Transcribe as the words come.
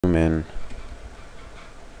zoom in.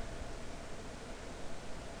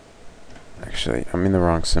 Actually, I'm in the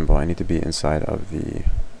wrong symbol. I need to be inside of the...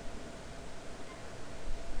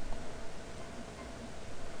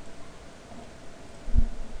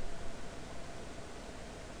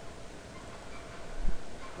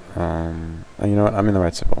 you know what? I'm in the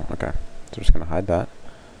right symbol. Okay. So I'm just going to hide that.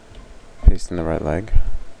 Paste in the right leg.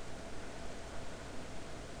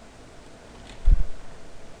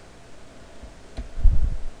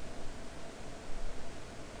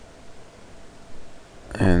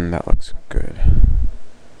 And that looks good.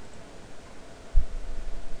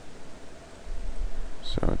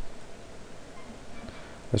 So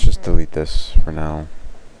let's just delete this for now.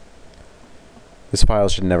 This file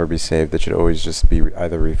should never be saved. It should always just be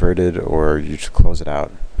either reverted, or you should close it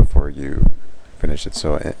out before you finish it.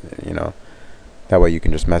 So you know, that way you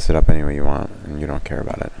can just mess it up any way you want and you don't care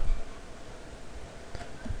about it.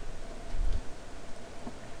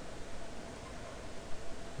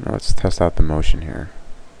 Now let's test out the motion here.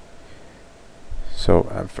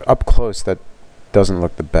 So up close that doesn't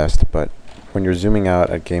look the best, but when you're zooming out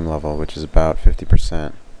at game level, which is about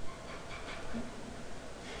 50%,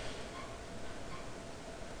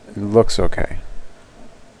 it looks okay.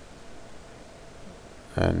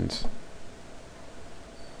 And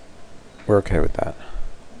we're okay with that.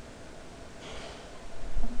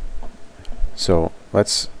 So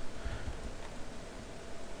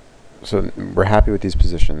we're happy with these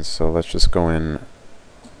positions, so let's just go in,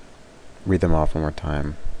 read them off one more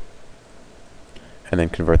time, and then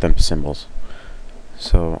convert them to symbols.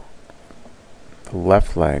 So the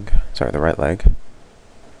right leg,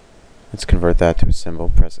 let's convert that to a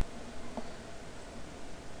symbol.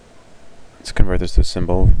 Let's convert this to a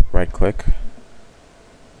symbol, right click,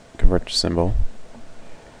 convert to symbol,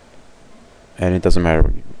 and it doesn't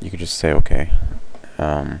matter, you could just say okay.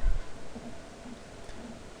 Let's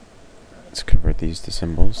convert these to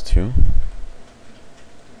symbols too.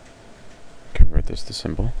 Convert this to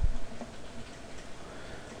symbol.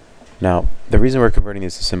 Now, the reason we're converting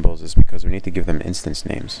these to symbols is because we need to give them instance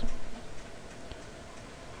names.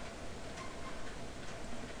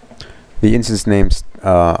 The instance names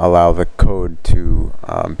allow the code to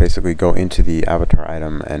basically go into the avatar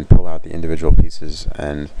item and pull out the individual pieces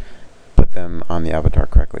and put them on the avatar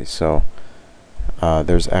correctly. So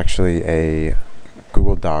there's actually a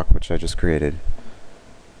Google Doc which I just created,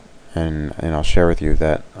 and I'll share with you,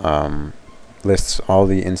 that lists all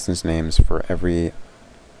the instance names for every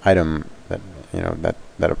item that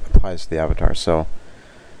that applies to the avatar. So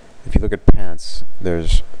if you look at pants,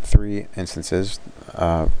 there's 3 instances: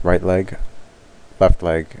 right leg, left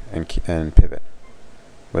leg, and pivot,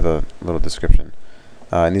 with a little description.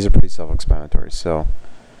 And these are pretty self-explanatory. So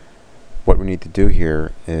what we need to do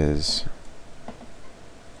here is,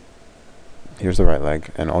 here's the right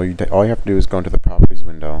leg, and all you have to do is go into the properties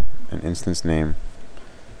window and instance name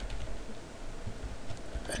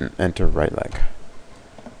and enter right leg.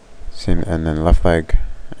 Same, and then left leg,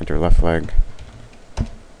 enter left leg,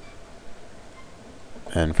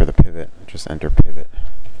 and for the pivot, just enter pivot.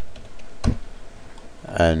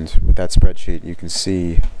 And with that spreadsheet, you can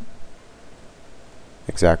see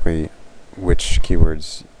exactly which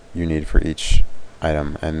keywords you need for each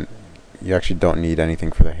item, and you actually don't need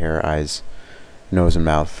anything for the hair, eyes, nose, and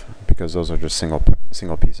mouth, because those are just single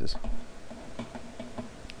pieces.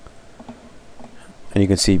 And you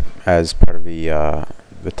can see, as part of the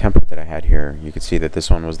template that I had here, you can see that this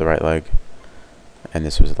one was the right leg and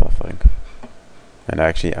this was the left leg. And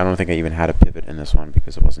I don't think I even had a pivot in this one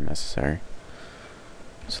because it wasn't necessary.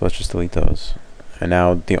 So let's just delete those. And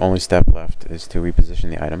now the only step left is to reposition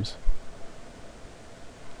the items.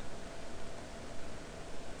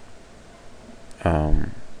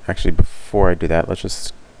 Actually, before I do that, let's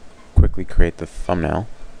just quickly create the thumbnail,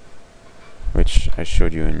 which I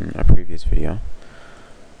showed you in a previous video.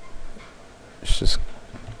 Let's just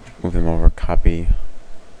move them over, copy,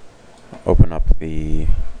 open up the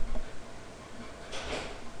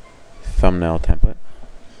thumbnail template,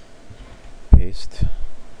 paste,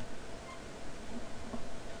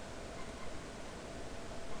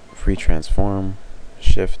 free transform,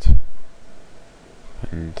 shift,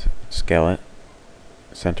 and scale it,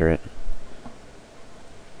 center it,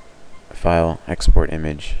 file, export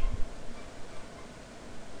image,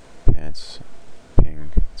 pants,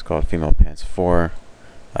 ping, it's called female pants 4.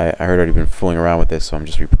 I heard already been fooling around with this, so I'm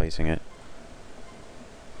just replacing it.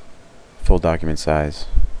 Full document size,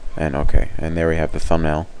 and okay, and there we have the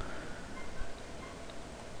thumbnail.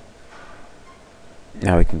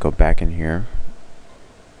 Now we can go back in here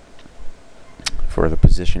for the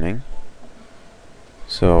positioning.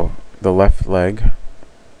 So the left leg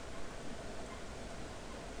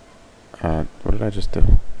did I just do?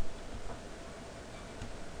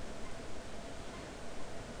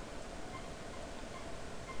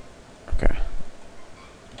 Okay.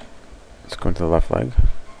 Let's go into the left leg.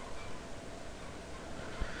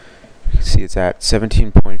 You can see it's at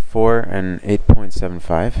 17.4 and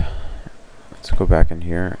 8.75. Let's go back in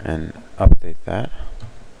here and update that.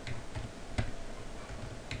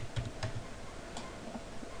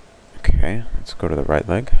 Okay, let's go to the right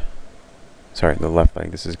leg. Sorry, the left leg.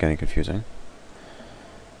 This is getting confusing.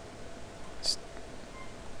 Let's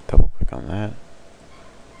double click on that.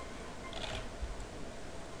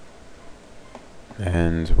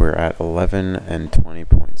 And we're at 11 and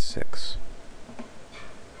 20.6.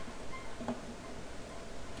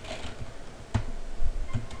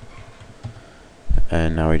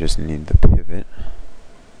 And now we just need the pivot.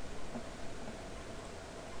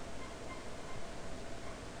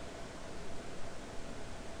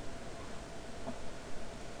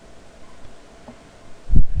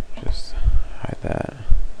 Just hide that.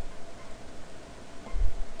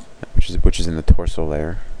 Which is in the torso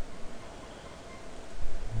layer.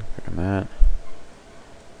 Click on that.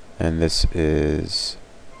 And this is,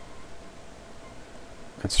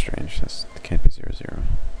 that's strange. It can't be 0, 0.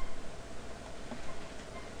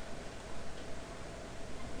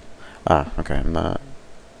 Ah, okay, I'm not.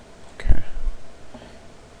 Okay.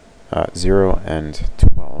 0 and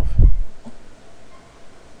 12.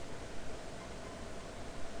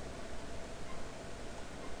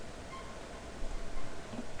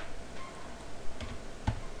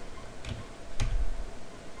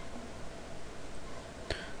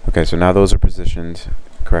 Okay, so now those are positioned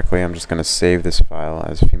correctly. I'm just going to save this file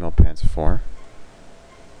as female pants 4.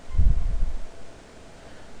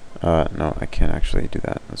 No, I can't actually do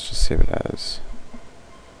that. Let's just save it as,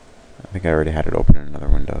 I think I already had it open in another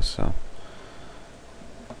window, so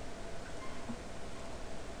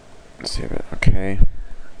let's save it. Okay.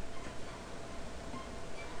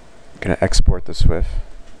 I'm going to export the Swift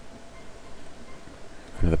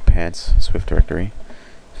into the pants Swift directory.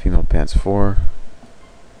 Female pants 4.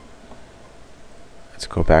 Let's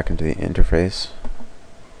go back into the interface.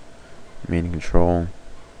 Main control,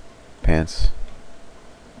 pants.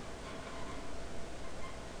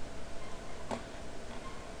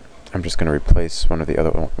 I'm just going to replace one of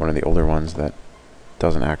the older ones that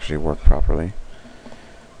doesn't actually work properly.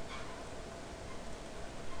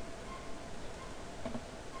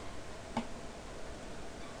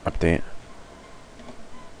 Update.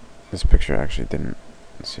 This picture actually didn't.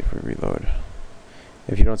 Let's see if we reload.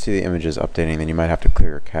 If you don't see the images updating, then you might have to clear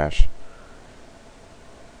your cache.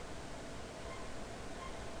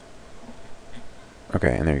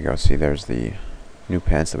 Okay, and there you go. See, there's the new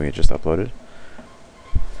pants that we had just uploaded.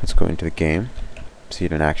 Let's go into the game, see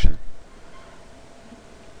it in action.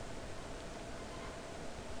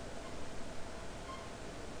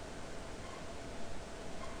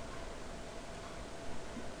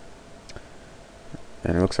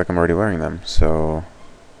 And it looks like I'm already wearing them, so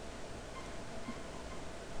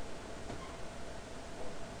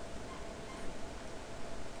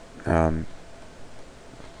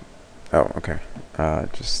oh, okay.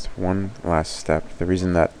 Just one last step. The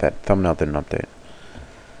reason that thumbnail didn't update.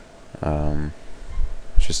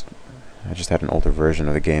 I just had an older version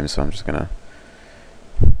of the game, so I'm just gonna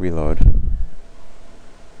reload.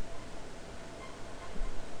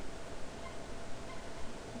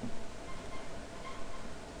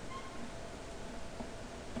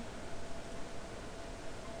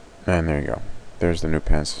 And there you go. There's the new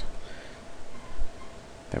pants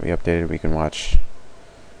that we updated. We can watch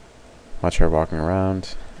her walking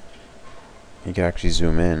around. You can actually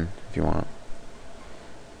zoom in if you want.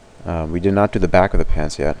 We did not do the back of the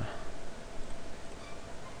pants yet,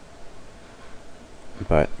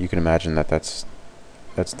 but you can imagine that that's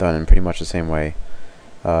done in pretty much the same way.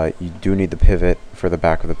 You do need the pivot for the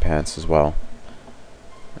back of the pants as well.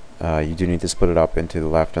 You do need to split it up into the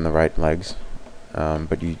left and the right legs,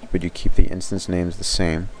 but you keep the instance names the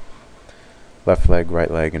same: left leg,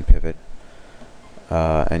 right leg, and pivot.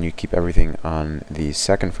 And you keep everything on the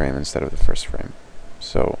second frame instead of the first frame.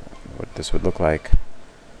 So what this would look like,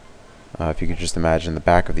 if you could just imagine the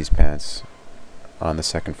back of these pants on the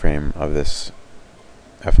second frame of this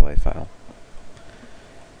FLA file.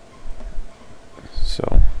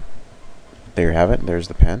 So there you have it. There's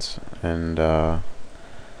the pants, and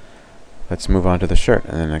let's move on to the shirt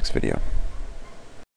in the next video.